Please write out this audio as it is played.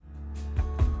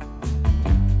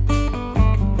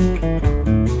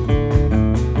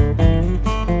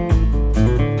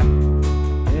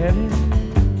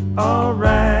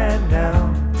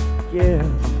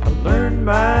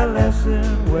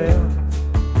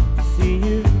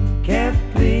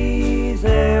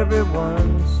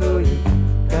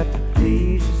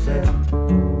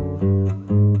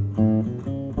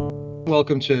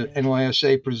Welcome to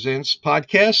NYSA Presents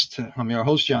podcast. I'm your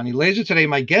host, Johnny Laser. Today,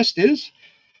 my guest is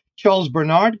Charles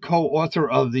Bernard, co-author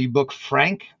of the book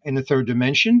Frank in the Third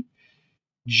Dimension.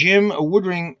 Jim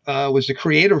Woodring was the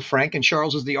creator of Frank, and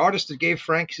Charles is the artist that gave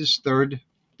Frank his third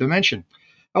dimension.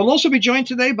 I will also be joined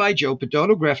today by Joe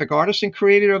Pedotto, graphic artist and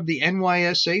creator of the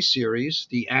NYSA series,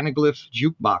 the Anaglyph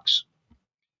Jukebox.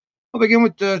 I'll begin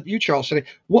with you, Charles, today.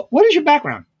 What is your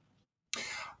background?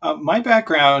 My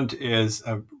background is,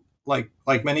 like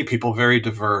many people, very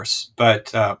diverse.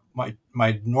 But my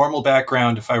normal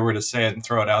background, if I were to say it and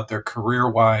throw it out there,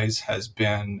 career-wise, has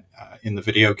been in the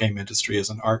video game industry as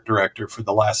an art director for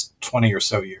the last 20 or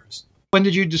so years. When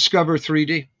did you discover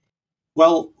 3D?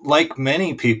 Well, like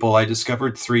many people, I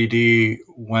discovered 3D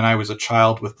when I was a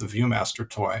child with the ViewMaster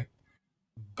toy.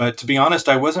 But to be honest,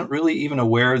 I wasn't really even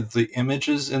aware the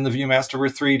images in the ViewMaster were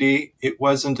 3D. It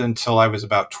wasn't until I was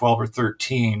about 12 or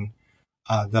 13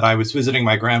 that I was visiting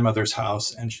my grandmother's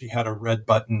house, and she had a red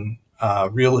button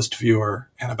realist viewer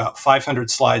and about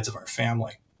 500 slides of our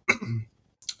family.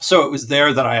 So it was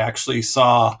there that I actually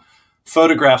saw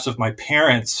photographs of my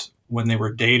parents when they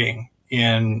were dating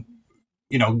in,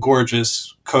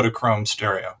 gorgeous Kodachrome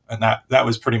stereo. And that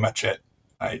was pretty much it.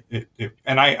 I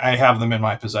have them in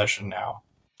my possession now.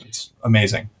 It's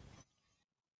amazing.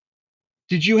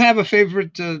 Did you have a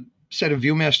favorite set of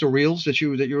ViewMaster reels that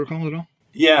you recall at all?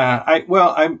 Yeah,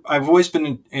 I've always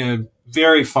been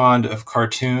very fond of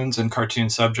cartoons and cartoon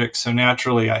subjects. So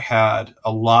naturally, I had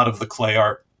a lot of the clay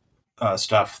art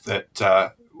stuff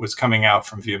that was coming out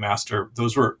from ViewMaster.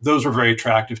 Those were very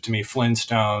attractive to me.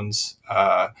 Flintstones,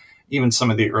 even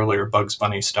some of the earlier Bugs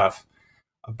Bunny stuff,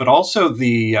 but also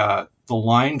the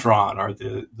line drawn or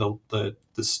the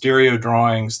stereo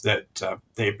drawings that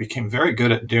they became very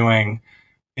good at doing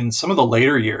in some of the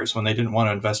later years when they didn't want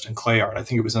to invest in clay art. I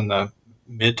think it was in the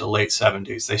mid to late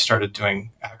 70s they started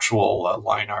doing actual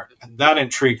line art, and that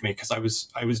intrigued me because I was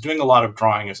doing a lot of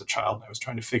drawing as a child, and I was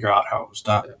trying to figure out how it was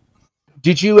done.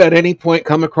 Did you at any point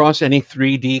come across any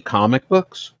 3D comic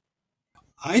books?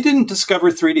 I didn't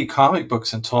discover 3D comic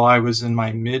books until I was in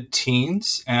my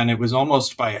mid-teens, and it was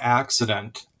almost by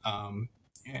accident. And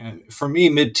for me,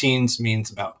 mid-teens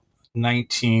means about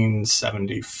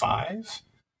 1975.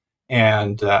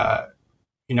 And,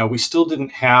 we still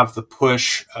didn't have the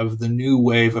push of the new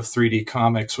wave of 3D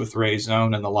comics with Ray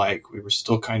Zone and the like. We were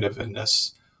still kind of in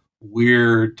this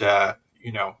weird,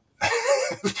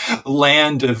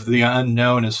 land of the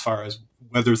unknown as far as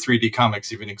whether 3D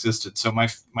comics even existed. So my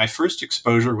first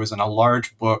exposure was in a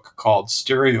large book called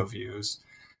Stereo Views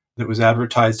that was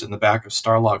advertised in the back of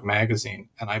Starlog magazine,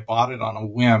 and I bought it on a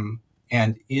whim.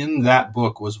 And in that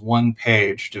book was one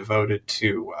page devoted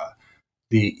to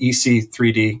the EC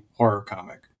 3D horror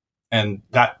comic, and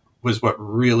that was what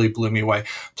really blew me away.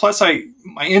 Plus,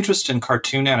 my interest in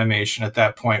cartoon animation at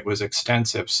that point was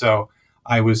extensive, so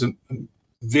I was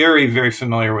very, very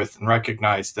familiar with and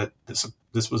recognized that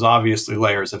this was obviously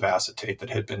layers of acetate that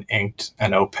had been inked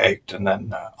and opaqued and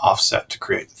then offset to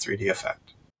create the 3D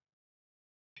effect.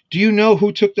 Do you know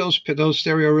who took those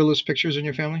stereo realist pictures in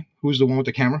your family? Who's the one with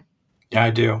the camera? Yeah, I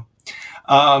do.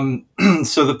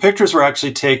 So the pictures were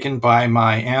actually taken by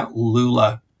my Aunt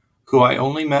Lula, who I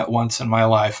only met once in my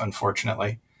life,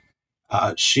 unfortunately.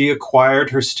 She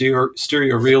acquired her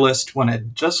stereo realist when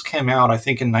it just came out, I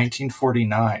think in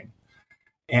 1949,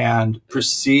 and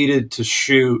proceeded to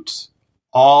shoot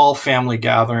all family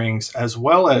gatherings, as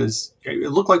well as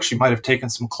it looked like she might have taken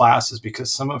some classes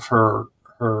because some of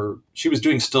she was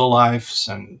doing still lifes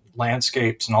and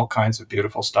landscapes and all kinds of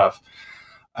beautiful stuff.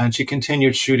 And she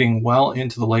continued shooting well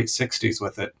into the late 60s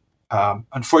with it.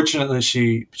 Unfortunately,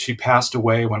 she passed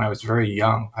away when I was very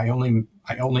young. I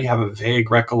only have a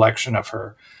vague recollection of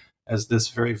her as this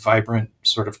very vibrant,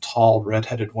 sort of tall,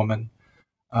 redheaded woman.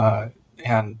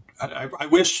 And I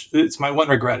wish, it's my one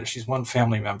regret, is she's one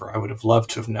family member I would have loved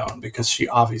to have known, because she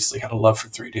obviously had a love for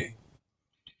 3D.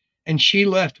 And she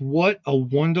left what a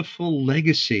wonderful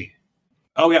legacy.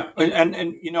 Oh yeah,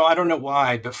 and I don't know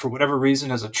why, but for whatever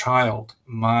reason, as a child,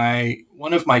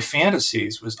 one of my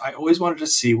fantasies was I always wanted to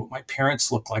see what my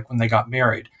parents looked like when they got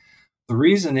married. The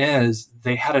reason is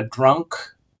they had a drunk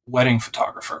wedding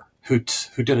photographer who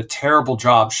did a terrible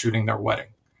job shooting their wedding,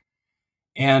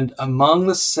 and among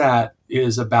the set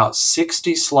is about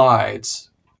 60 slides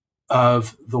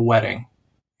of the wedding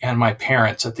and my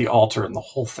parents at the altar and the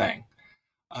whole thing,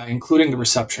 including the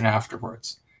reception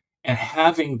afterwards. And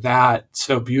having that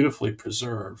so beautifully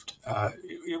preserved,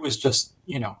 it was just,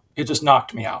 it just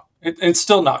knocked me out. It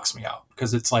still knocks me out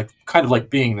because it's like kind of like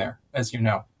being there, as you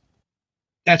know.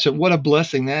 What a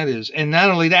blessing that is. And not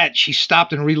only that, she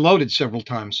stopped and reloaded several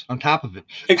times on top of it.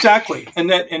 Exactly.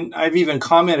 And I've even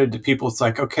commented to people, it's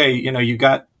like, okay, you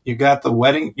got the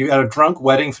wedding, you got a drunk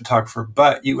wedding photographer,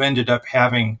 but you ended up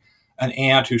having an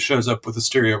aunt who shows up with a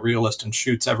stereo realist and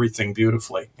shoots everything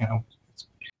beautifully,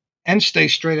 And stay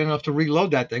straight enough to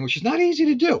reload that thing, which is not easy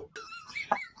to do.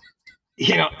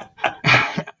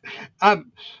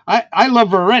 I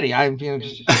love her already.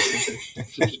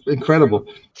 It's incredible.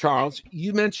 Charles,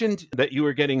 you mentioned that you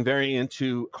were getting very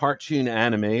into cartoon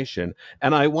animation,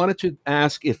 and I wanted to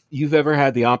ask if you've ever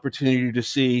had the opportunity to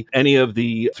see any of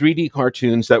the 3D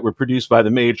cartoons that were produced by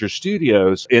the major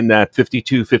studios in that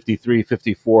 52, 53,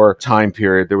 54 time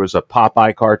period. There was a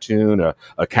Popeye cartoon,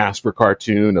 a Casper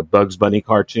cartoon, a Bugs Bunny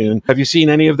cartoon. Have you seen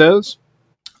any of those?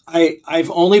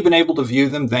 I've only been able to view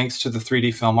them thanks to the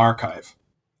 3D Film Archive,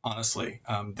 honestly.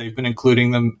 They've been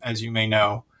including them, as you may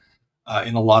know,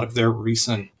 in a lot of their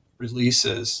recent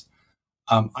releases.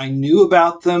 I knew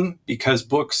about them because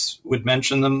books would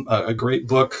mention them. A great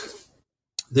book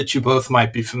that you both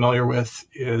might be familiar with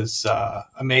is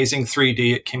Amazing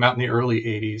 3D. It came out in the early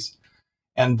 80s.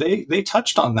 And they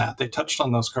touched on that. They touched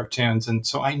on those cartoons. And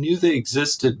so I knew they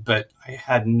existed, but I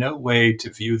had no way to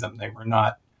view them. They were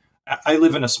not. I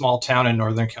live in a small town in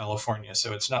Northern California,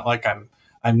 so it's not like I'm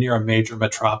near a major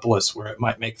metropolis where it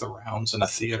might make the rounds in a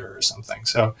theater or something.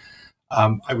 So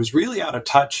I was really out of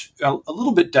touch, a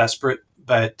little bit desperate,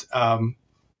 but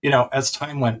as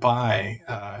time went by,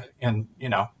 and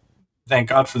thank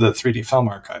God for the 3D Film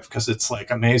Archive, because it's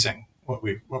like amazing what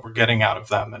we're getting out of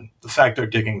them, and the fact they're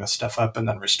digging this stuff up and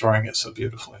then restoring it so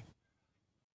beautifully.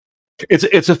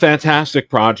 It's a fantastic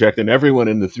project, and everyone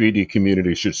in the 3D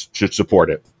community should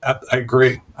support it. I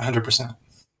agree, 100%.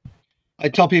 I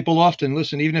tell people often,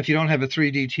 listen, even if you don't have a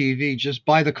 3D TV, just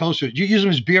buy the coasters. You use them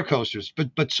as beer coasters,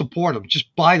 but support them.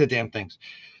 Just buy the damn things.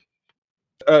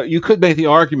 You could make the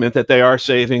argument that they are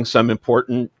saving some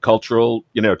important cultural,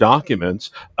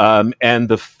 documents, and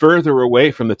the further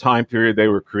away from the time period they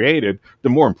were created, the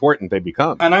more important they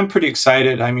become. And I'm pretty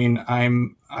excited. I mean,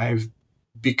 I've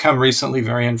become recently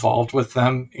very involved with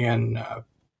them in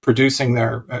producing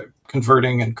their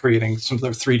converting and creating some of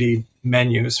their 3D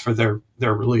menus for their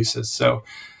releases. So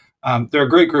they're a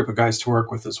great group of guys to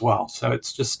work with as well. So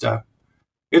it's just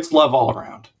it's love all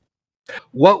around.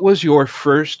 What was your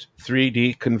first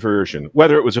 3D conversion,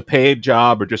 whether it was a paid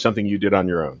job or just something you did on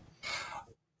your own?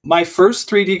 My first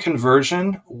 3D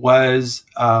conversion was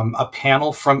a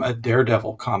panel from a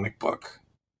Daredevil comic book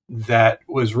that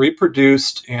was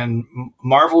reproduced, and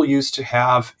Marvel used to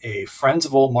have a Friends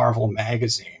of Old Marvel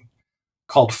magazine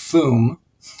called Foom.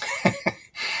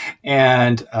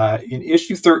 And in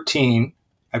issue 13,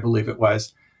 I believe it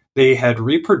was, they had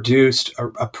reproduced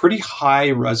a pretty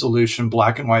high resolution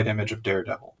black and white image of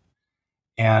Daredevil.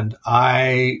 And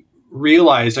I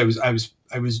realized I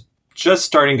was just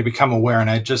starting to become aware, and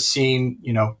I'd just seen,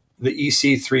 the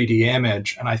EC 3D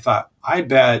image, and I thought, I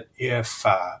bet if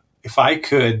I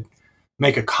could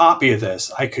make a copy of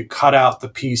this, I could cut out the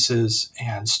pieces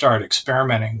and start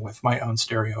experimenting with my own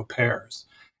stereo pairs.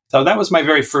 So that was my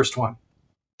very first one.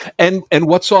 And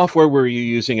what software were you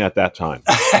using at that time?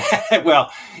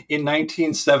 Well, in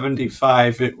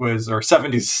 1975, or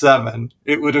 77,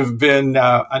 it would have been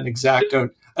an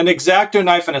X-Acto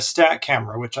knife and a stat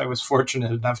camera, which I was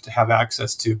fortunate enough to have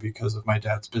access to because of my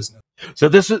dad's business. So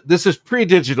this is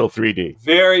pre-digital 3D.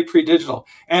 Very pre-digital.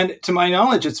 And to my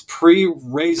knowledge, it's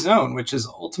pre-Ray-Zone, which is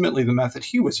ultimately the method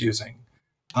he was using.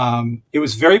 It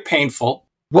was very painful.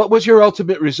 What was your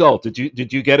ultimate result? Did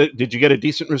you get it? Did you get a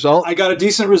decent result? I got a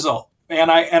decent result.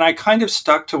 And I kind of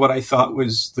stuck to what I thought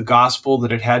was the gospel,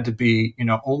 that it had to be,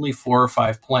 only 4 or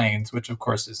 5 planes, which of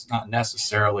course is not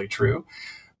necessarily true.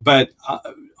 But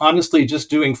honestly, just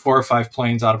doing 4 or 5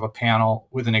 planes out of a panel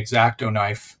with an X-Acto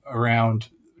knife around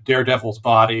Daredevil's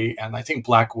body, and I think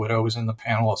Black Widow was in the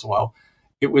panel as well.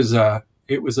 It was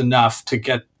enough to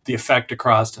get the effect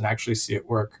across and actually see it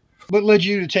work. What led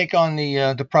you to take on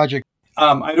the project?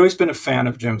 I'd always been a fan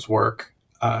of Jim's work.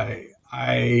 I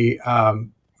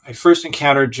first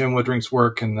encountered Jim Woodring's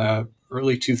work in the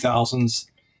early 2000s.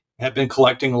 I had been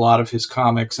collecting a lot of his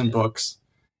comics and books,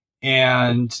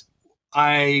 and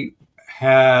I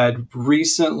had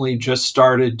recently just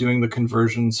started doing the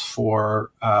conversions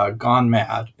for Gone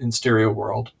Mad in Stereo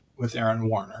World with Aaron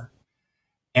Warner.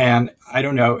 And I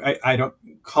don't know, I don't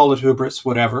call it hubris,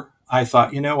 whatever. I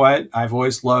thought, you know what? I've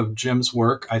always loved Jim's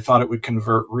work. I thought it would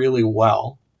convert really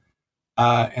well.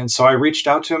 And so I reached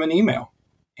out to him in email.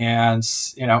 And,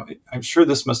 I'm sure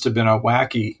this must have been a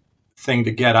wacky thing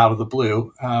to get out of the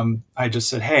blue. I just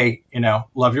said, hey,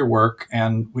 love your work.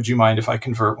 And would you mind if I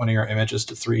convert one of your images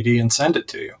to 3D and send it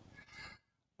to you?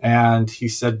 And he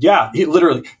said, yeah, he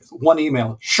literally one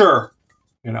email, sure,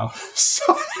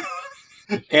 So,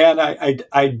 and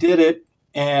I did it,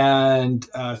 and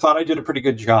thought I did a pretty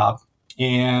good job,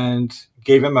 and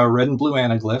gave him a red and blue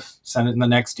anaglyph, sent it in the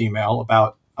next email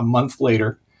about a month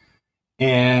later.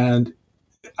 And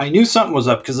I knew something was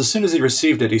up because as soon as he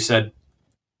received it, he said,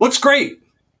 looks great.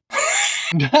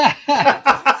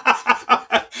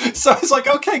 So I was like,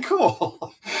 okay,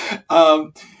 cool.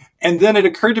 And then it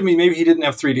occurred to me maybe he didn't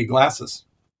have 3D glasses.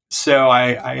 So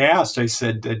I asked, I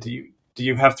said, do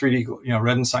you have 3D,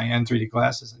 red and cyan 3D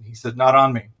glasses? And he said, not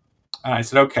on me. And I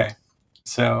said, okay.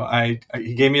 So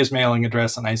he gave me his mailing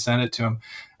address and I sent it to him.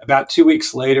 About 2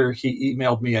 weeks later, he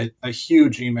emailed me a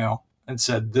huge email and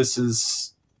said, this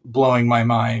is blowing my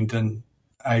mind and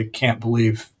I can't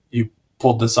believe you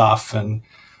pulled this off. And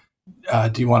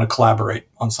do you want to collaborate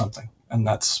on something? And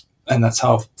that's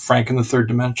how Frank in the Third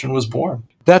Dimension was born.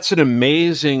 That's an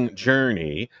amazing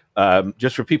journey.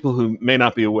 Just for people who may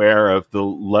not be aware of the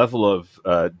level of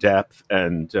depth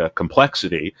and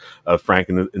complexity of Frank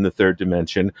in the Third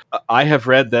Dimension, I have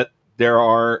read that there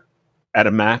are, at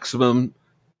a maximum,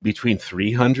 between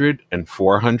 300 and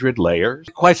 400 layers,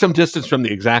 quite some distance from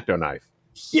the X-Acto knife.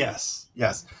 Yes.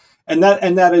 And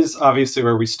that is obviously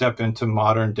where we step into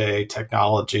modern day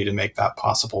technology to make that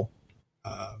possible.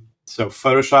 So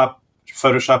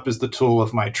Photoshop is the tool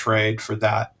of my trade for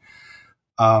that.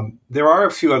 There are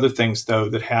a few other things, though,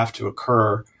 that have to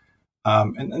occur.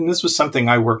 And this was something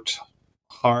I worked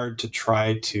hard to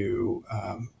try to,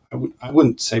 I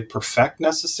wouldn't say perfect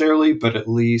necessarily, but at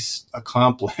least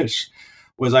accomplish,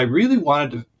 was I really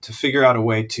wanted to figure out a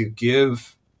way to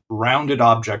give rounded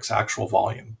objects actual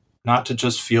volume, not to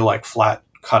just feel like flat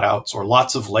cutouts or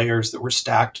lots of layers that were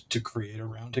stacked to create a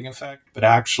rounding effect, but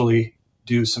actually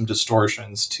do some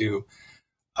distortions to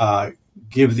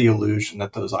give the illusion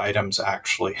that those items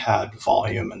actually had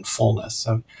volume and fullness.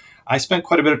 So I spent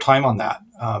quite a bit of time on that.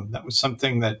 That was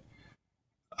something that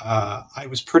I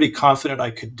was pretty confident I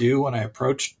could do when I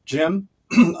approached Jim.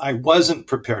 I wasn't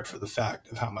prepared for the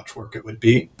fact of how much work it would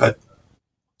be, but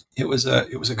it was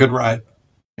a good ride.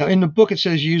 Now, in the book, it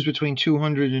says use between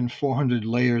 200 and 400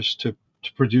 layers to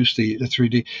produce the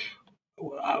 3D.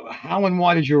 How and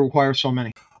why did you require so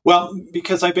many? Well,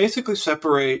 because I basically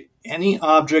separate any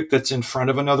object that's in front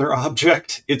of another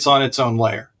object, it's on its own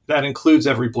layer. That includes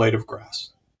every blade of grass.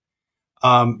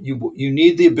 You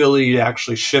need the ability to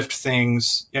actually shift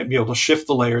things, be able to shift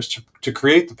the layers to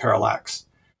create the parallax.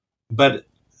 But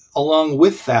along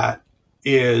with that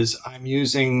is I'm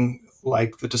using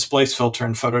like the displace filter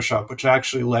in Photoshop, which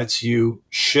actually lets you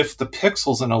shift the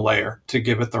pixels in a layer to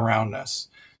give it the roundness.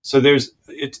 So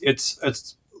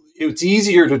it's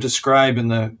easier to describe in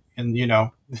the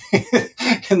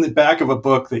back of a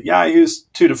book that, I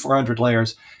used 200 to 400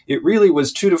 layers. It really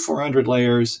was 200 to 400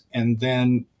 layers, and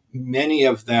then many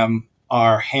of them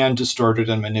are hand distorted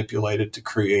and manipulated to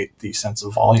create the sense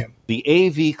of volume. The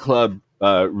AV Club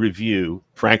review,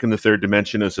 Frank in the Third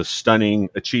Dimension is a stunning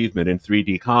achievement in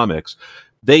 3D comics.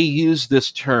 They use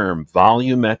this term,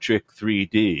 volumetric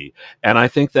 3D. And I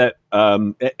think that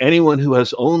anyone who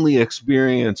has only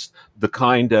experienced the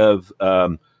kind of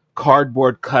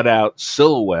cardboard cutout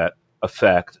silhouette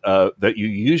effect that you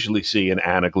usually see in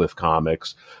anaglyph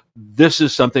comics, this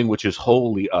is something which is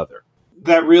wholly other.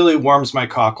 That really warms my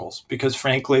cockles because,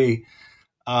 frankly,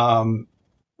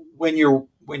 when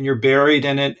you're buried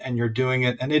in it and you're doing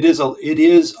it, and it is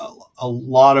a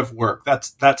lot of work.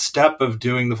 That step of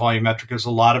doing the volumetric is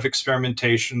a lot of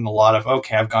experimentation, a lot of,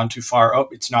 okay, I've gone too far. Oh,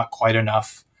 it's not quite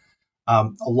enough.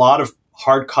 A lot of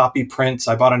hard copy prints.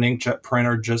 I bought an inkjet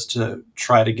printer just to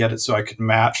try to get it so I could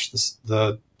match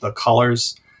the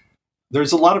colors.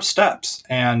 There's a lot of steps,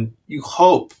 and you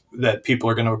hope that people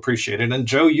are going to appreciate it. And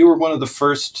Joe, you were one of the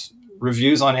first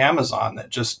reviews on Amazon that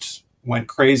just went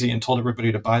crazy and told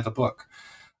everybody to buy the book.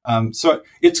 So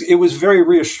it was very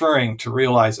reassuring to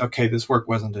realize, okay, this work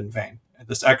wasn't in vain.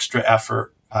 This extra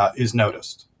effort is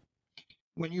noticed.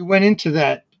 When you went into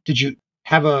that, did you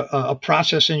have a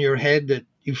process in your head that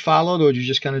you followed, or did you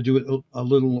just kind of do it a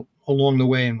little along the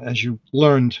way as you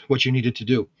learned what you needed to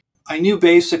do? I knew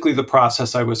basically the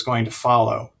process I was going to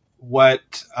follow.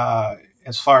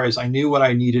 As far as I knew what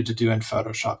I needed to do in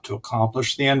Photoshop to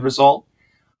accomplish the end result.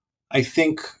 I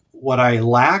think what I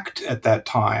lacked at that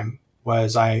time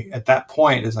was at that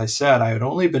point, as I said, I had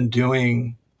only been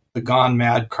doing the Gone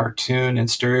Mad cartoon in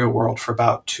Stereo World for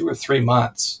about 2 or 3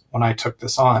 months when I took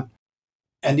this on.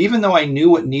 And even though I knew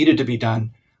what needed to be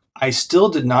done, I still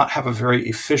did not have a very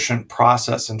efficient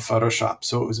process in Photoshop.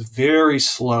 So it was very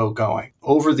slow going.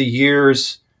 Over the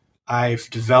years, I've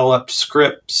developed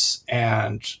scripts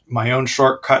and my own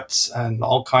shortcuts and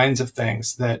all kinds of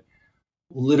things that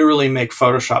literally make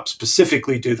Photoshop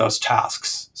specifically do those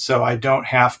tasks. So I don't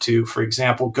have to, for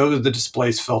example, go to the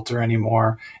displace filter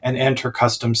anymore and enter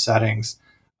custom settings.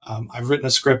 I've written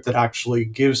a script that actually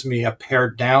gives me a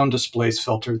pared down displace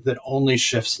filter that only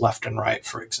shifts left and right,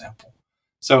 for example.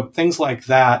 So things like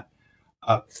that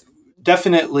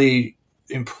definitely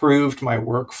improved my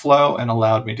workflow and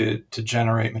allowed me to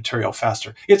generate material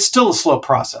faster. It's still a slow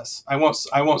process. I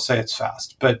won't say it's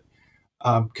fast, but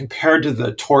compared to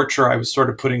the torture I was sort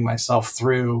of putting myself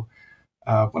through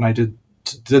when I did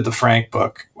the Frank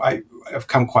book, I've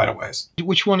come quite a ways.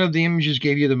 Which one of the images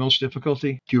gave you the most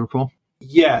difficulty? Do you recall?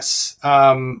 Yes,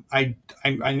 I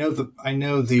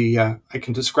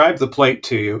can describe the plate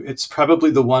to you. It's probably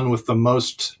the one with the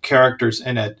most characters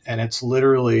in it, and it's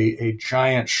literally a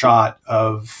giant shot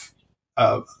of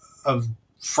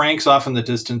Frank's off in the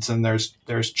distance, and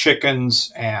there's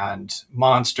chickens and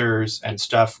monsters and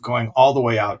stuff going all the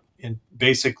way out in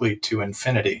basically to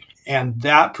infinity. And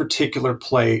that particular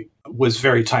plate was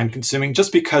very time consuming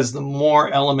just because the more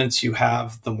elements you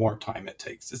have, the more time it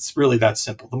takes. It's really that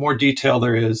simple. The more detail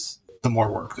there is, the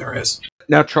more work there is.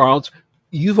 Now, Charles,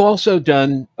 you've also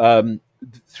done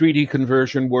 3D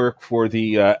conversion work for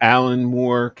the Alan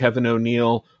Moore, Kevin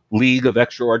O'Neill League of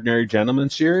Extraordinary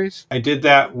Gentlemen series. I did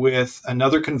that with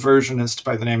another conversionist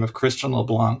by the name of Christian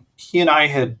LeBlanc. He and I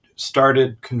had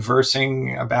started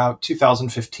conversing about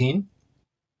 2015.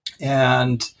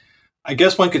 And I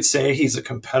guess one could say he's a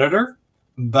competitor,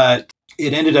 but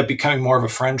it ended up becoming more of a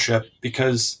friendship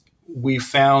because we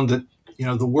found that,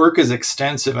 the work is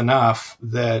extensive enough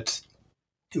that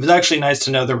it was actually nice to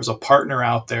know there was a partner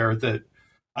out there that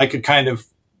I could kind of,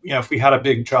 if we had a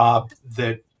big job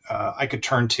that I could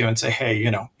turn to and say, hey,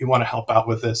 you want to help out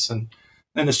with this? And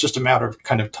then it's just a matter of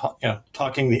kind of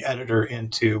talking the editor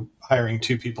into hiring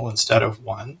two people instead of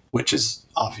one, which is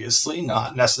obviously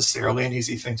not necessarily an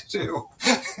easy thing to do.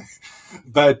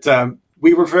 But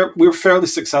we were fairly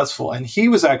successful, and he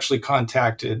was actually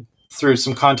contacted through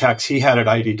some contacts he had at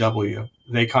IDW.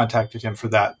 They contacted him for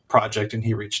that project, and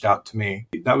he reached out to me.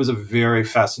 That was a very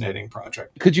fascinating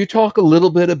project. Could you talk a little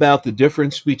bit about the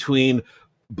difference between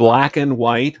black and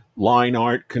white line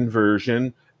art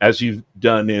conversion, as you've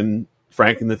done in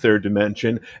Frank in the Third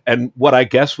Dimension, and what I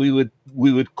guess we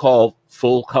would call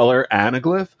full color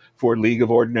anaglyph for League of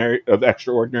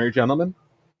Extraordinary Gentlemen?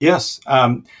 Yes.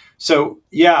 So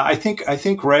yeah, I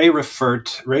think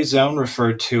Ray Zone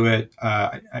referred to it.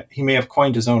 He may have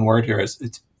coined his own word here.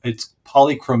 It's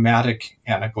polychromatic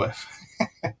anaglyph.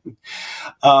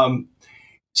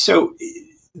 So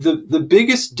the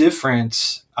biggest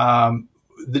difference,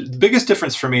 the biggest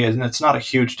difference for me, and it's not a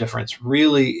huge difference,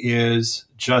 really is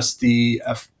just the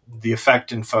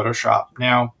effect in Photoshop.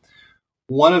 Now,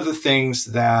 one of the things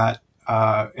that,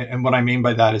 and what I mean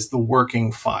by that is the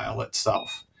working file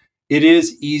itself. It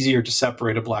is easier to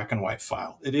separate a black and white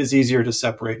file. It is easier to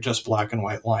separate just black and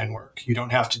white line work. You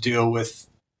don't have to deal with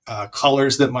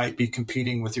colors that might be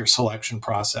competing with your selection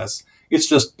process. It's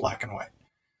just black and white.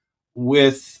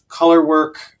 With color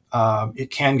work,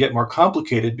 it can get more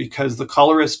complicated because the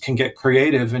colorist can get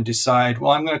creative and decide,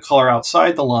 well, I'm going to color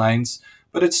outside the lines,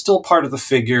 but it's still part of the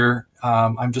figure.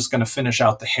 I'm just going to finish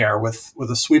out the hair with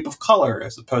a sweep of color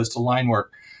as opposed to line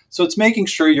work. So it's making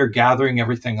sure you're gathering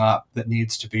everything up that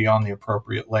needs to be on the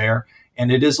appropriate layer. And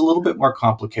it is a little bit more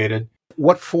complicated.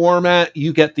 What format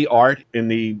you get the art in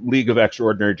the League of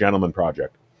Extraordinary Gentlemen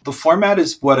project? The format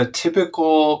is what a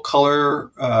typical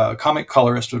comic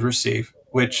colorist would receive,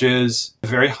 which is a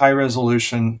very high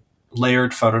resolution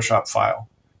layered Photoshop file.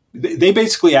 They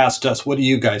basically asked us, what do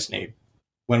you guys need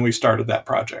when we started that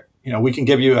project? We can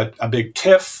give you a big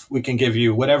TIFF. We can give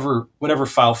you whatever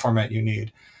file format you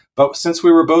need. But since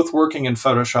we were both working in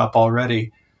Photoshop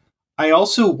already, I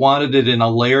also wanted it in a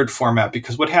layered format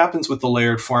because what happens with the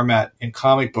layered format in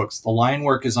comic books, the line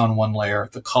work is on one layer,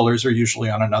 the colors are usually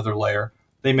on another layer.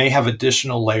 They may have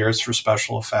additional layers for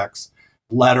special effects.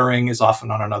 Lettering is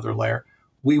often on another layer.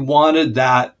 We wanted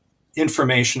that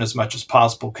information as much as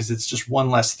possible because it's just one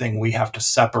less thing we have to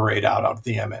separate out of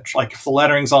the image. Like if the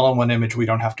lettering's all in one image, we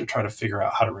don't have to try to figure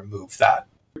out how to remove that.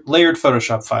 Layered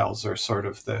Photoshop files are sort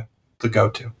of the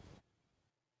go-to.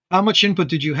 How much input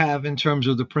did you have in terms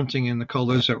of the printing and the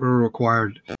colors that were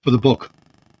required for the book?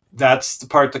 That's the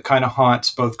part that kind of haunts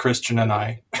both Christian and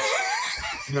I.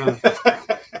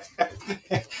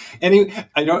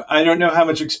 I don't know how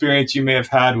much experience you may have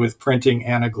had with printing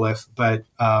anaglyph, but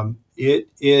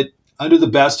it under the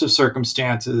best of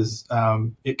circumstances,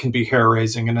 it can be hair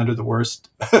raising, and under the worst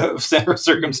of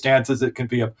circumstances, it can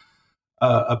be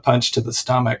a punch to the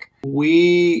stomach.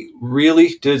 We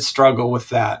really did struggle with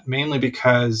that, mainly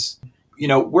because,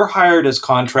 we're hired as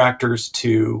contractors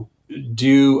to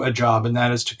do a job, and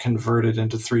that is to convert it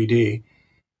into 3D.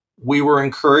 We were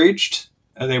encouraged,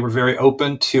 and they were very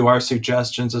open to our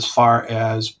suggestions as far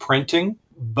as printing.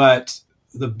 But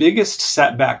the biggest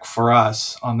setback for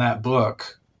us on that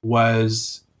book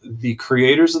was the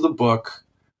creators of the book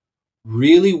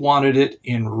really wanted it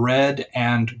in red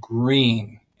and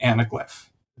green anaglyph.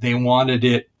 They wanted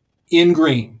it in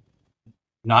green,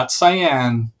 not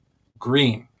cyan,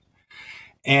 green.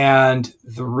 And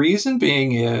the reason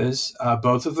being is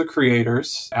both of the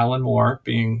creators, Alan Moore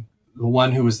being the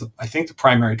one who was, I think, the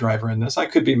primary driver in this. I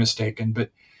could be mistaken, but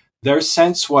their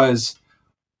sense was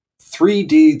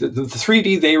 3D, the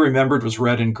 3D they remembered was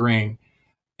red and green.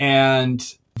 And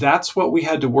that's what we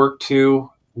had to work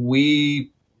to. We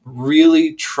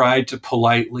really tried to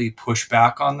politely push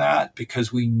back on that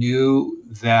because we knew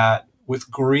that with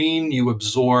green, you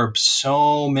absorb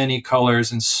so many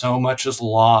colors and so much is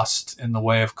lost in the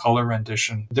way of color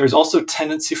rendition. There's also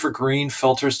tendency for green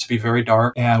filters to be very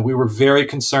dark. And we were very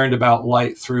concerned about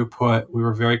light throughput. We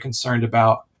were very concerned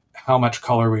about how much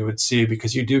color we would see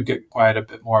because you do get quite a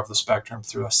bit more of the spectrum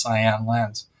through a cyan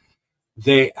lens.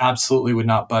 They absolutely would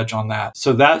not budge on that.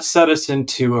 So that set us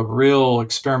into a real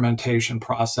experimentation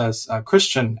process.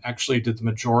 Christian actually did the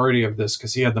majority of this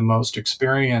because he had the most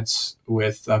experience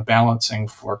with balancing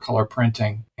for color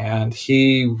printing. And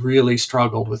he really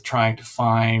struggled with trying to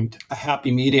find a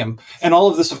happy medium. And all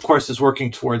of this, of course, is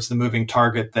working towards the moving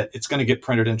target that it's going to get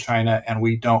printed in China, and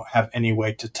we don't have any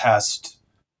way to test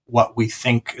what we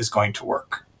think is going to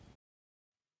work.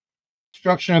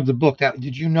 Construction of the book, that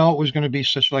did you know it was going to be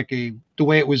such like the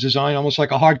way it was designed, almost like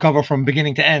a hardcover from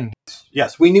beginning to end?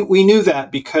 Yes, we knew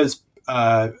that because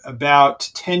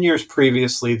about 10 years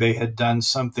previously they had done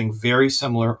something very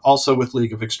similar, also with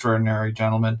League of Extraordinary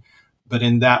Gentlemen, but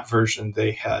in that version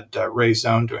they had Ray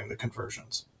Zone doing the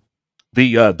conversions.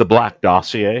 The Black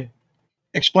Dossier.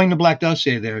 Explain the Black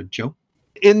Dossier there, Joe.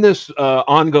 In this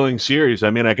ongoing series,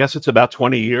 I mean, I guess it's about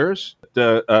 20 years.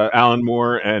 Alan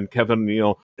Moore and Kevin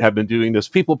O'Neill have been doing this.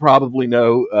 People probably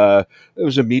know there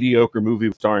was a mediocre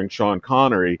movie starring Sean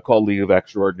Connery called League of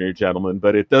Extraordinary Gentlemen,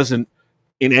 but it doesn't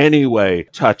in any way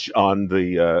touch on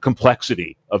the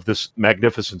complexity of this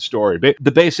magnificent story.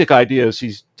 The basic idea is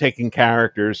he's taking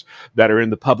characters that are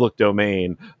in the public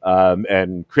domain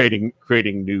and creating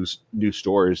new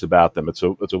stories about them. It's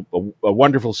a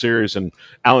wonderful series, and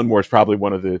Alan Moore is probably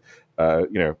one of the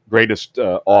greatest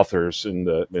authors in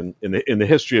the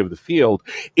history of the field.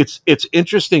 It's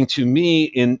interesting to me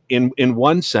in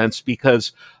one sense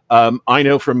because I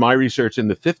know from my research in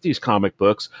the 50s comic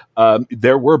books,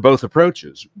 there were both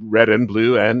approaches, red and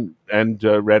blue and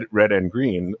red and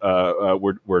green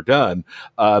were done.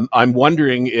 I'm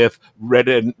wondering if red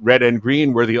and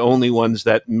green were the only ones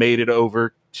that made it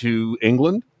over to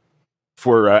England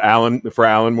for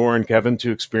Alan Moore and Kevin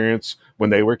to experience when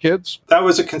they were kids. That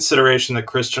was a consideration that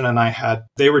Christian and I had.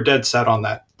 They were dead set on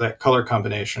that color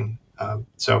combination.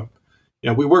 So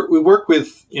we work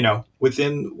with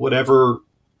within whatever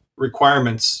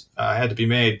requirements had to be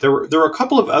made. There were a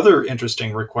couple of other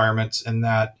interesting requirements in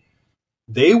that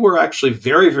they were actually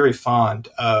very, very fond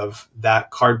of that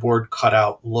cardboard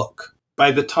cutout look. By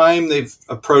the time they've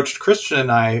approached Christian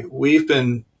and I, we've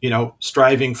been,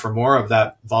 striving for more of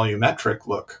that volumetric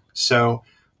look. So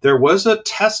there was a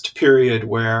test period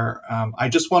where I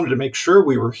just wanted to make sure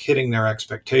we were hitting their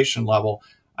expectation level.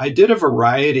 I did a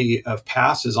variety of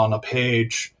passes on a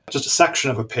page, just a section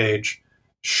of a page,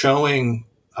 showing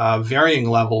varying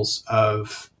levels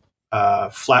of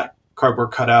flat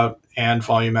cardboard cutout and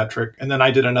volumetric. And then I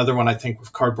did another one, I think,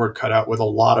 with cardboard cutout with a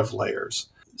lot of layers.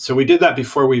 So we did that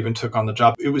before we even took on the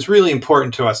job. It was really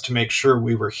important to us to make sure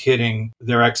we were hitting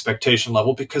their expectation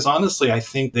level because honestly, I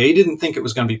think they didn't think it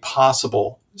was going to be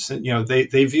possible. So,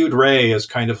 they viewed Ray as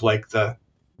kind of like the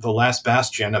last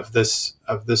bastion of this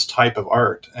type of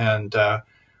art. And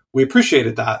we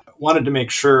appreciated that. Wanted to make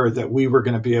sure that we were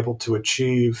going to be able to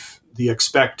achieve the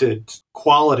expected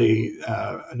quality,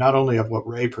 not only of what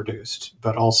Ray produced,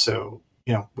 but also,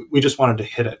 we just wanted to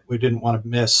hit it. We didn't want to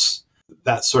miss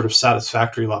that sort of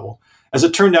satisfactory level. As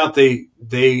it turned out,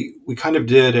 we kind of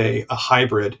did a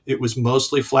hybrid. It was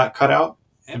mostly flat cutout,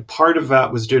 and part of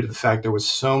that was due to the fact there was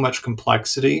so much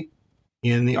complexity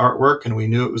in the artwork, and we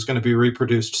knew it was going to be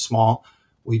reproduced small.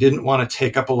 We didn't want to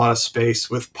take up a lot of space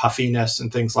with puffiness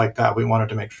and things like that. We wanted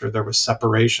to make sure there was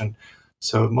separation.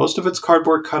 So most of it's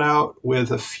cardboard cutout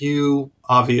with a few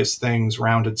obvious things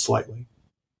rounded slightly.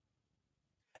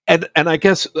 And I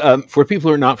guess for people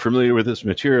who are not familiar with this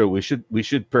material, we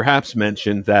should perhaps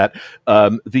mention that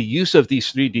the use of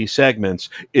these 3D segments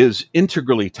is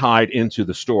integrally tied into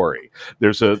the story.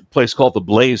 There's a place called the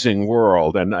Blazing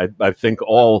World, and I think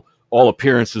all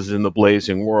appearances in the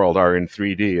Blazing World are in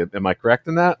 3D. Am I correct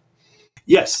in that?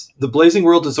 Yes, the Blazing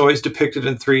World is always depicted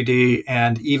in 3D,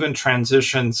 and even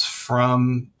transitions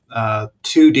from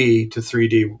 2D to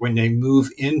 3D. When they move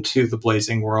into the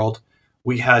Blazing World,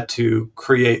 we had to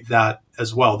create that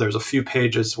as well. There's a few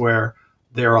pages where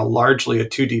they're largely a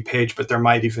 2D page, but there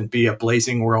might even be a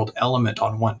Blazing World element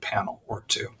on one panel or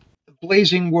two.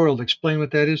 Blazing World, explain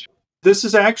what that is. This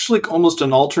is actually almost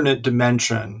an alternate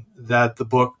dimension that the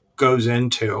book goes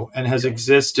into and has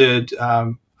existed.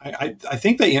 I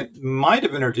think they might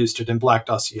have introduced it in Black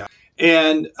Dossier.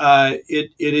 And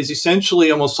it is essentially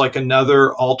almost like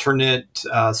another alternate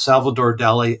Salvador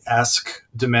Dali-esque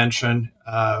dimension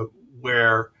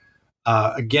where,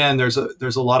 again, there's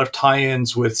a lot of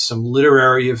tie-ins with some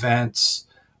literary events,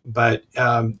 but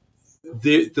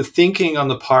the thinking on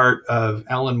the part of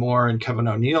Alan Moore and Kevin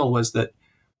O'Neill was that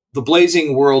the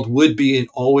Blazing World would be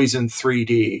always in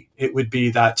 3D. It would be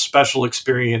that special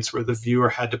experience where the viewer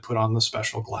had to put on the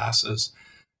special glasses,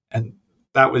 and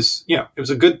that was, it was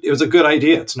a good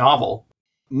idea. It's novel.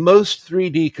 Most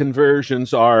 3D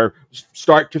conversions are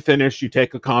start to finish. You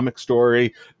take a comic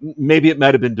story, maybe it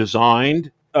might have been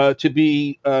designed to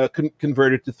be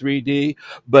converted to 3D,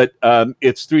 but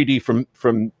it's 3D from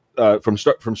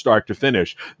start to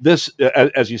finish. This,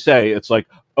 as you say, it's like,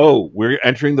 oh, we're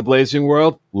entering the Blazing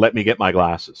World. Let me get my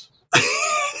glasses.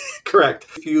 Correct.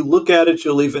 If you look at it,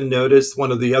 you'll even notice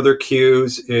one of the other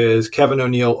cues is Kevin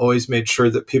O'Neill always made sure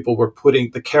that people were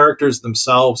the characters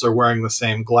themselves are wearing the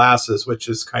same glasses, which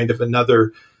is kind of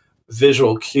another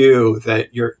visual cue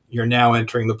that you're now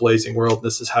entering the Blazing World.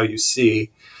 This is how you see.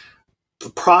 The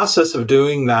process of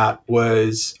doing that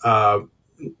was, I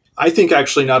think,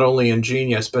 actually not only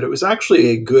ingenious, but it was actually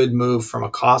a good move from a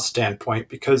cost standpoint,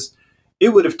 because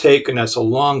it would have taken us a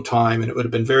long time and it would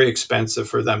have been very expensive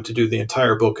for them to do the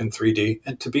entire book in 3D.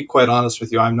 And to be quite honest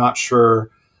with you, I'm not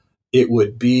sure it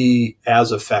would be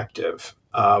as effective.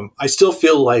 I still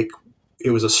feel like it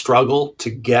was a struggle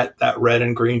to get that red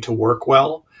and green to work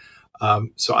well.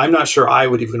 So I'm not sure I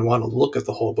would even want to look at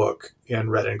the whole book in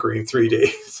red and green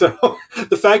 3D. So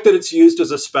the fact that it's used as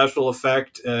a special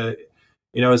effect,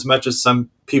 as much as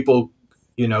some people,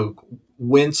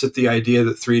 wince at the idea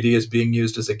that 3D is being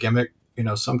used as a gimmick,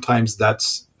 sometimes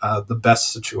that's the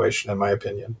best situation, in my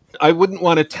opinion. I wouldn't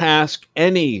want to task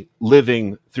any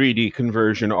living 3D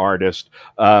conversion artist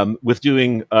with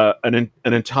doing an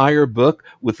entire book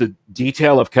with the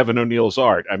detail of Kevin O'Neill's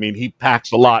art. I mean, he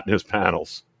packs a lot in his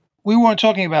panels. We weren't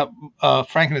talking about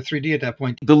Frank in the 3D at that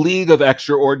point. The League of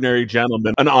Extraordinary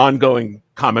Gentlemen, an ongoing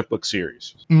comic book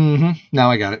series. Mm-hmm.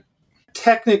 Now I got it.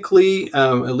 Technically,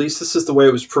 at least this is the way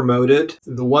it was promoted.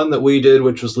 The one that we did,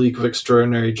 which was League of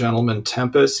Extraordinary Gentlemen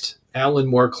Tempest, Alan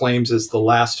Moore claims is the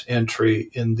last entry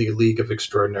in the League of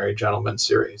Extraordinary Gentlemen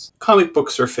series. Comic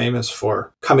books are famous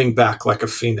for coming back like a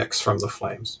phoenix from the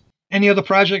flames. Any other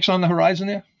projects on the horizon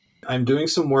there? I'm doing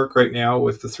some work right now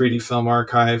with the 3D Film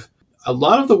Archive. A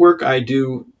lot of the work I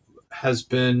do has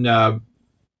been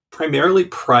primarily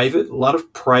private. A lot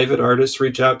of private artists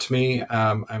reach out to me.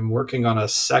 I'm working on a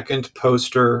second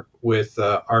poster with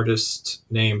an artist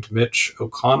named Mitch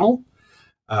O'Connell.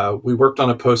 We worked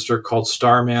on a poster called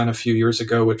Starman a few years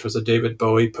ago, which was a David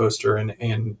Bowie poster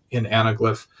in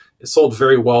anaglyph. It sold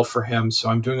very well for him, so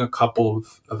I'm doing a couple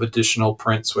of additional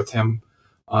prints with him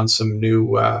on some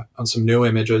new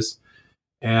images.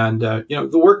 And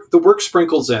the work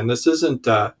sprinkles in. This isn't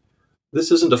a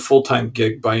full-time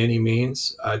gig by any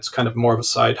means. It's kind of more of a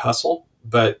side hustle,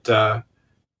 but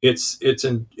it's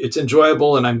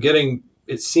enjoyable, and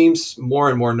it seems more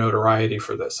and more notoriety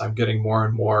for this. I'm getting more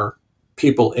and more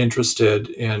people interested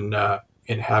in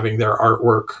having their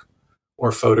artwork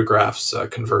or photographs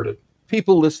converted.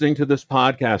 People listening to this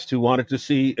podcast who wanted to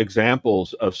see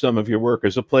examples of some of your work,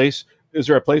 is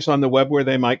there a place on the web where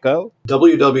they might go?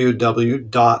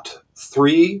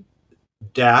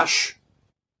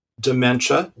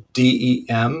 www.3-dementia,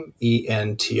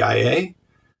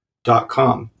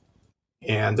 DEMENTIA.com.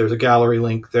 And there's a gallery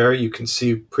link there. You can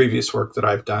see previous work that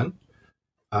I've done.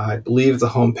 I believe the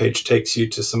homepage takes you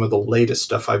to some of the latest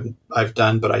stuff I've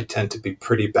done, but I tend to be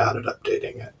pretty bad at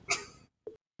updating it.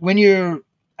 When you're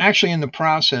actually in the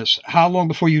process, how long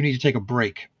before you need to take a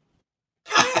break?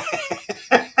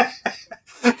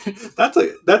 That's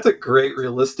a great,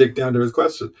 realistic, down to earth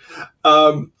question.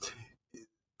 For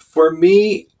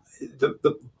me,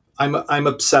 I'm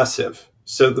obsessive.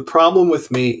 So the problem with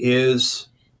me is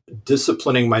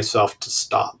disciplining myself to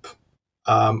stop.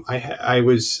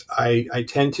 I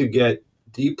tend to get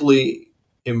deeply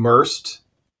immersed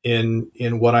in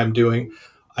what I'm doing.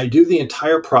 I do the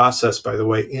entire process, by the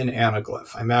way, in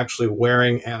anaglyph. I'm actually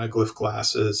wearing anaglyph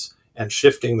glasses and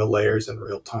shifting the layers in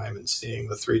real time and seeing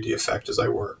the 3D effect as I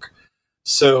work.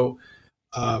 So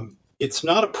it's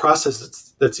not a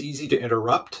process that's easy to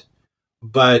interrupt,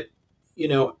 but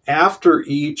after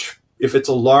each, if it's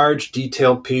a large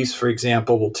detailed piece, for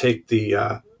example, we'll take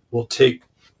the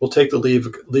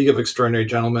League of Extraordinary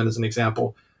Gentlemen as an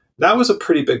example. That was a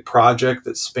pretty big project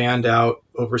that spanned out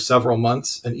over several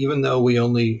months, and even though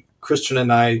Christian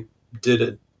and I did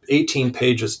it 18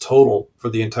 pages total for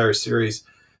the entire series,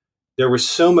 there was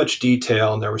so much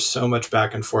detail and there was so much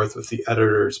back and forth with the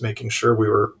editors, making sure we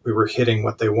were hitting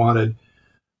what they wanted.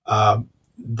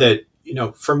 That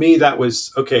for me, that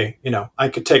was okay. I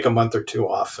could take a month or two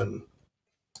off and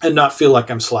not feel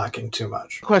like I'm slacking too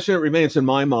much. The question that remains in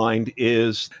my mind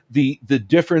is the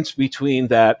difference between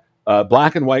that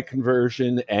black and white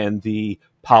conversion and the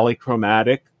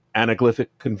polychromatic anaglyphic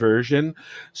conversion.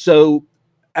 So,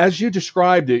 as you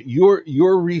described it,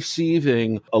 you're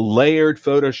receiving a layered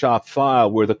Photoshop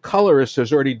file where the colorist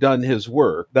has already done his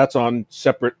work. That's on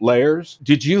separate layers.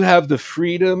 Did you have the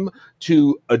freedom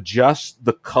to adjust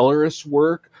the colorist's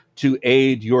work to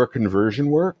aid your conversion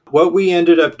work? What we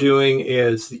ended up doing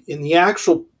is, in the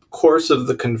actual course of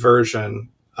the conversion,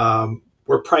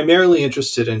 we're primarily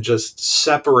interested in just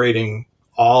separating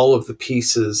all of the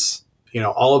pieces,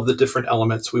 all of the different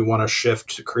elements we want to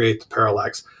shift to create the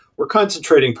parallax. We're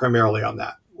concentrating primarily on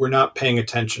that. We're not paying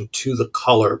attention to the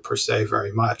color per se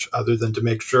very much, other than to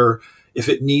make sure if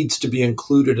it needs to be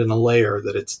included in a layer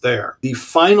that it's there. The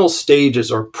final stages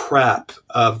or prep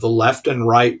of the left and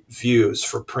right views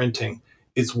for printing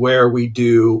is where we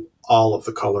do all of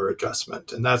the color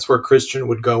adjustment. And that's where Christian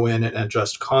would go in and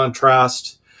adjust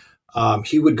contrast.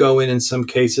 He would go in some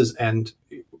cases, and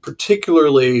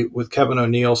particularly with Kevin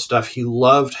O'Neill's stuff, he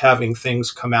loved having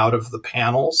things come out of the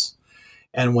panels.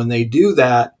 And when they do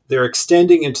that, they're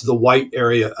extending into the white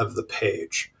area of the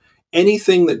page.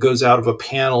 Anything that goes out of a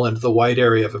panel into the white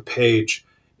area of a page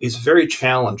is very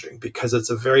challenging because it's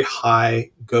a very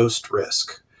high ghost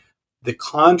risk. The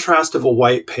contrast of a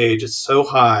white page is so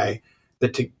high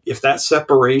that if that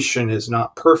separation is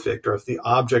not perfect, or if the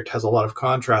object has a lot of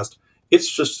contrast,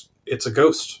 it's a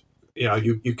ghost.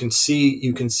 You can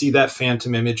see that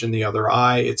phantom image in the other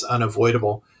eye. It's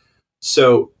unavoidable.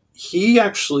 So he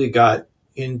actually got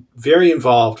very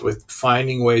involved with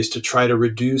finding ways to try to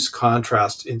reduce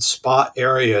contrast in spot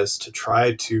areas to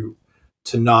try to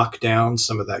knock down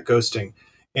some of that ghosting.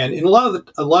 And in a lot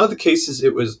of the cases,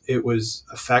 it was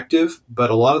effective, but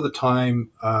a lot of the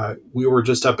time we were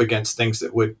just up against things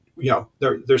that would,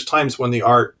 there's times when the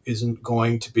art isn't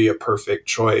going to be a perfect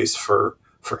choice for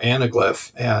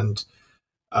anaglyph, and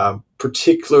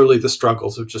particularly the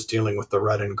struggles of just dealing with the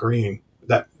red and green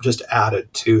that just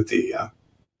added to the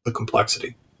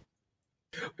complexity.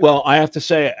 Well, I have to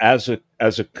say, as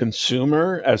a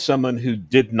consumer, as someone who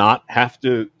did not have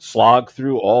to slog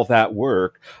through all that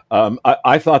work,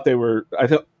 I thought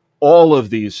all of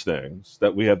these things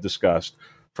that we have discussed,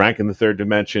 Frank in the Third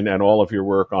Dimension, and all of your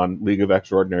work on League of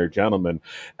Extraordinary Gentlemen,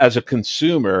 as a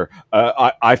consumer,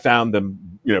 I found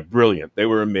them brilliant. They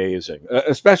were amazing,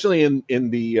 especially in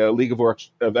the League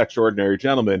of Extraordinary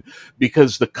Gentlemen,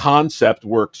 because the concept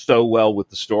worked so well with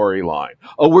the storyline.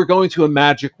 Oh, we're going to a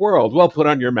magic world. Well, put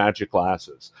on your magic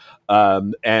glasses.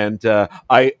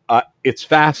 It's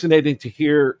fascinating to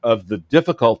hear of the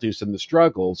difficulties and the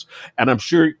struggles. And I'm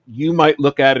sure you might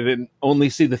look at it and only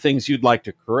see the things you'd like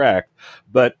to correct.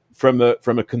 But from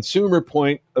a consumer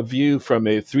point of view, from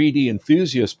a 3D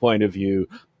enthusiast point of view,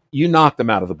 you knocked them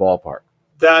out of the ballpark.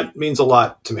 That means a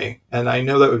lot to me. And I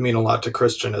know that would mean a lot to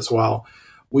Christian as well.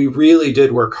 We really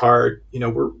did work hard.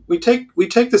 We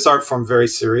take this art form very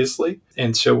seriously.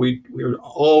 And so we were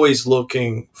always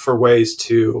looking for ways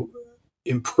to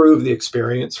improve the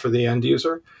experience for the end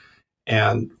user.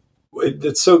 And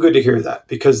it's so good to hear that,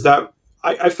 because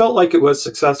I felt like it was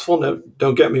successful. No,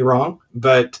 don't get me wrong.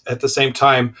 But at the same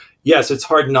time, yes, it's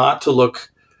hard not to look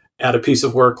at a piece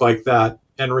of work like that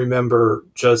and remember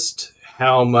just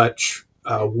how much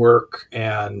work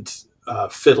and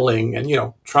fiddling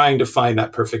and trying to find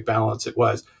that perfect balance it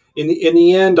was. In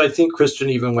the end, I think Christian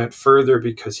even went further,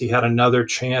 because he had another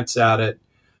chance at it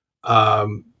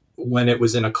when it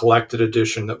was in a collected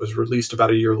edition that was released about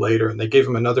a year later, and they gave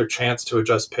him another chance to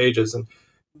adjust pages. And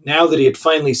now that he had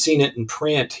finally seen it in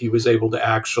print, he was able to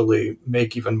actually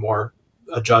make even more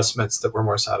adjustments that were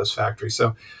more satisfactory.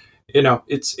 So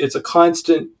It's a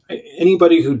constant.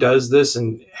 Anybody who does this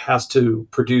and has to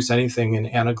produce anything in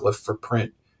anaglyph for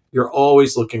print, you're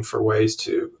always looking for ways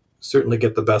to certainly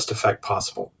get the best effect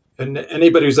possible. And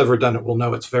anybody who's ever done it will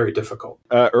know it's very difficult.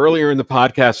 Earlier in the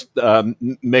podcast,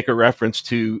 make a reference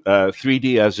to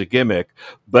 3D as a gimmick,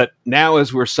 but now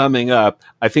as we're summing up,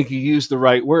 I think you used the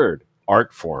right word,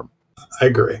 art form. I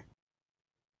agree.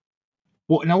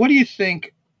 Well, now, what do you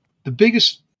think the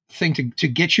biggest thing to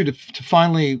get you to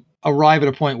finally arrive at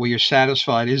a point where you're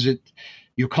satisfied? Is it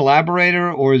your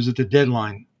collaborator or is it the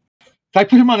deadline? Did I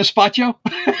put him on the spot, Joe?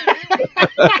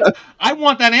 I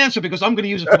want that answer because I'm going to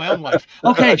use it for my own life.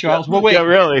 Okay, Charles, we'll wait. Yeah,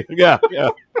 really. Yeah.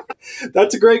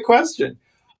 That's a great question.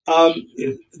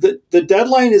 The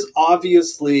deadline is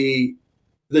obviously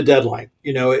the deadline,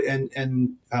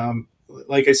 and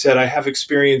like I said, I have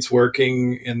experience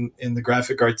working in the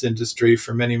graphic arts industry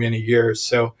for many, many years.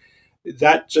 So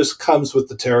that just comes with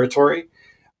the territory.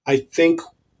 I think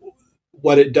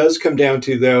what it does come down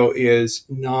to, though, is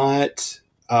not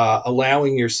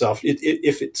allowing yourself,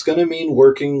 if it's going to mean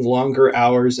working longer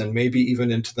hours and maybe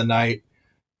even into the night,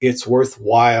 it's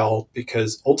worthwhile,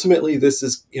 because ultimately this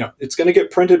is, it's going to get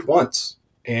printed once.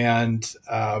 And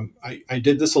I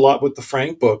did this a lot with the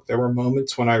Frank book. There were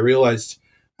moments when I realized,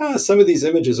 some of these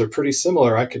images are pretty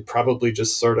similar. I could probably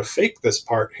just sort of fake this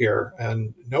part here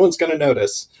and no one's going to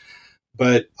notice.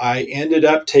 But I ended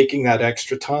up taking that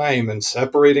extra time and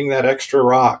separating that extra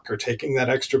rock or taking that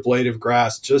extra blade of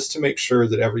grass just to make sure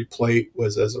that every plate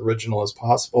was as original as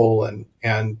possible.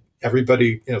 And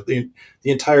everybody, the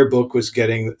entire book was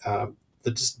getting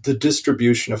the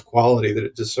distribution of quality that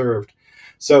it deserved.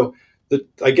 So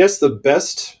I guess the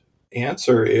best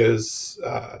answer is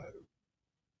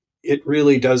it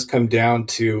really does come down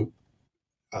to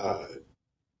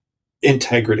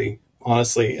integrity,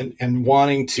 honestly, and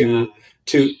wanting to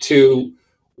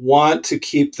want to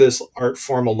keep this art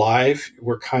form alive.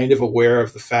 We're kind of aware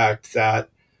of the fact that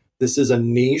this is a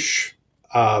niche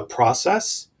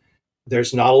process.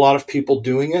 There's not a lot of people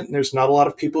doing it, and there's not a lot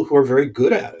of people who are very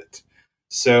good at it.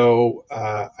 So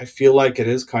I feel like it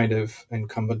is kind of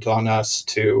incumbent on us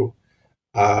to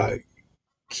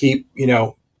keep,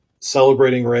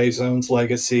 celebrating Ray Zone's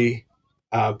legacy,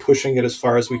 pushing it as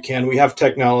far as we can. We have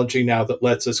technology now that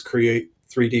lets us create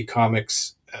 3D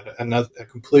comics at a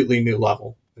completely new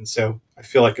level. And so I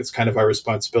feel like it's kind of our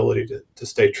responsibility to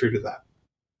stay true to that.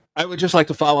 I would just like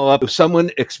to follow up. If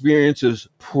someone experiences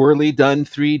poorly done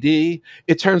 3D,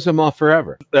 it turns them off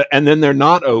forever. And then they're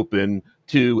not open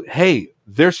to, hey,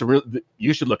 there's some real,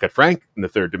 you should look at Frank in the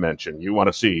Third Dimension. You want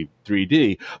to see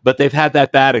 3D, but they've had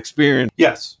that bad experience.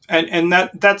 Yes. And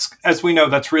that's, as we know,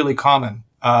 that's really common.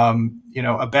 A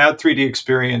bad 3D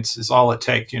experience is all it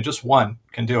takes. Just one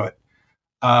can do it.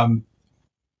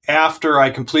 After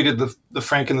I completed the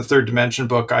Frank in the Third Dimension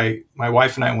book, my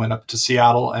wife and I went up to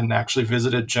Seattle and actually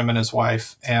visited Jim and his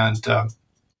wife. And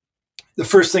the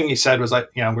first thing he said was,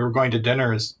 we were going to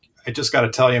dinner, is, I just got to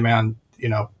tell you, man,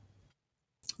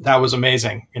 that was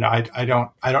amazing. I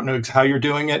don't know how you're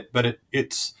doing it, but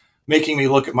it's making me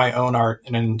look at my own art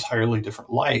in an entirely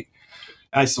different light.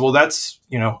 And I said, well, that's,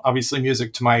 obviously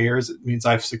music to my ears. It means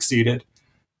I've succeeded.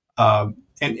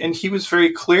 And he was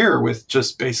very clear with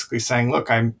just basically saying, look,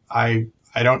 I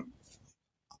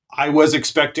was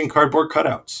expecting cardboard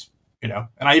cutouts, and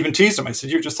I even teased him. I said,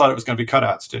 you just thought it was going to be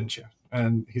cutouts, didn't you?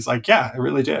 And he's like, yeah, I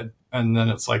really did. And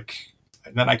then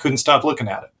then I couldn't stop looking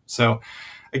at it. So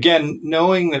again,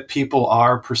 knowing that people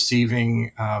are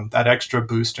perceiving that extra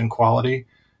boost in quality,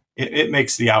 it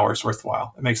makes the hours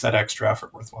worthwhile. It makes that extra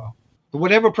effort worthwhile.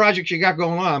 Whatever project you got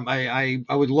going on, I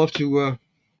would love to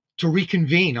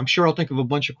reconvene. I'm sure I'll think of a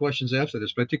bunch of questions after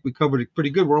this, but I think we covered it pretty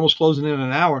good. We're almost closing in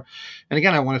an hour. And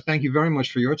again, I want to thank you very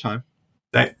much for your time.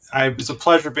 It's a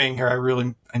pleasure being here. I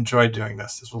really enjoyed doing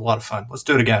this. This was a lot of fun. Let's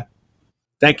do it again.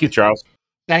 Thank you, Charles.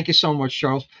 Thank you so much,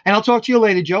 Charles. And I'll talk to you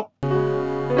later, Joe. The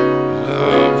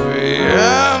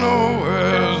piano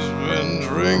has been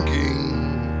drinking.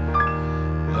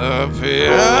 The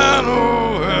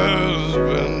piano has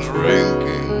been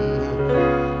drinking.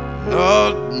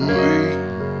 Not me.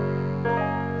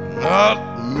 Not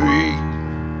me.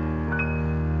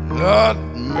 Not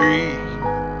me.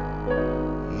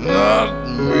 Not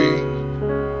me.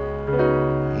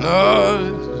 Not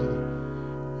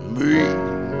me.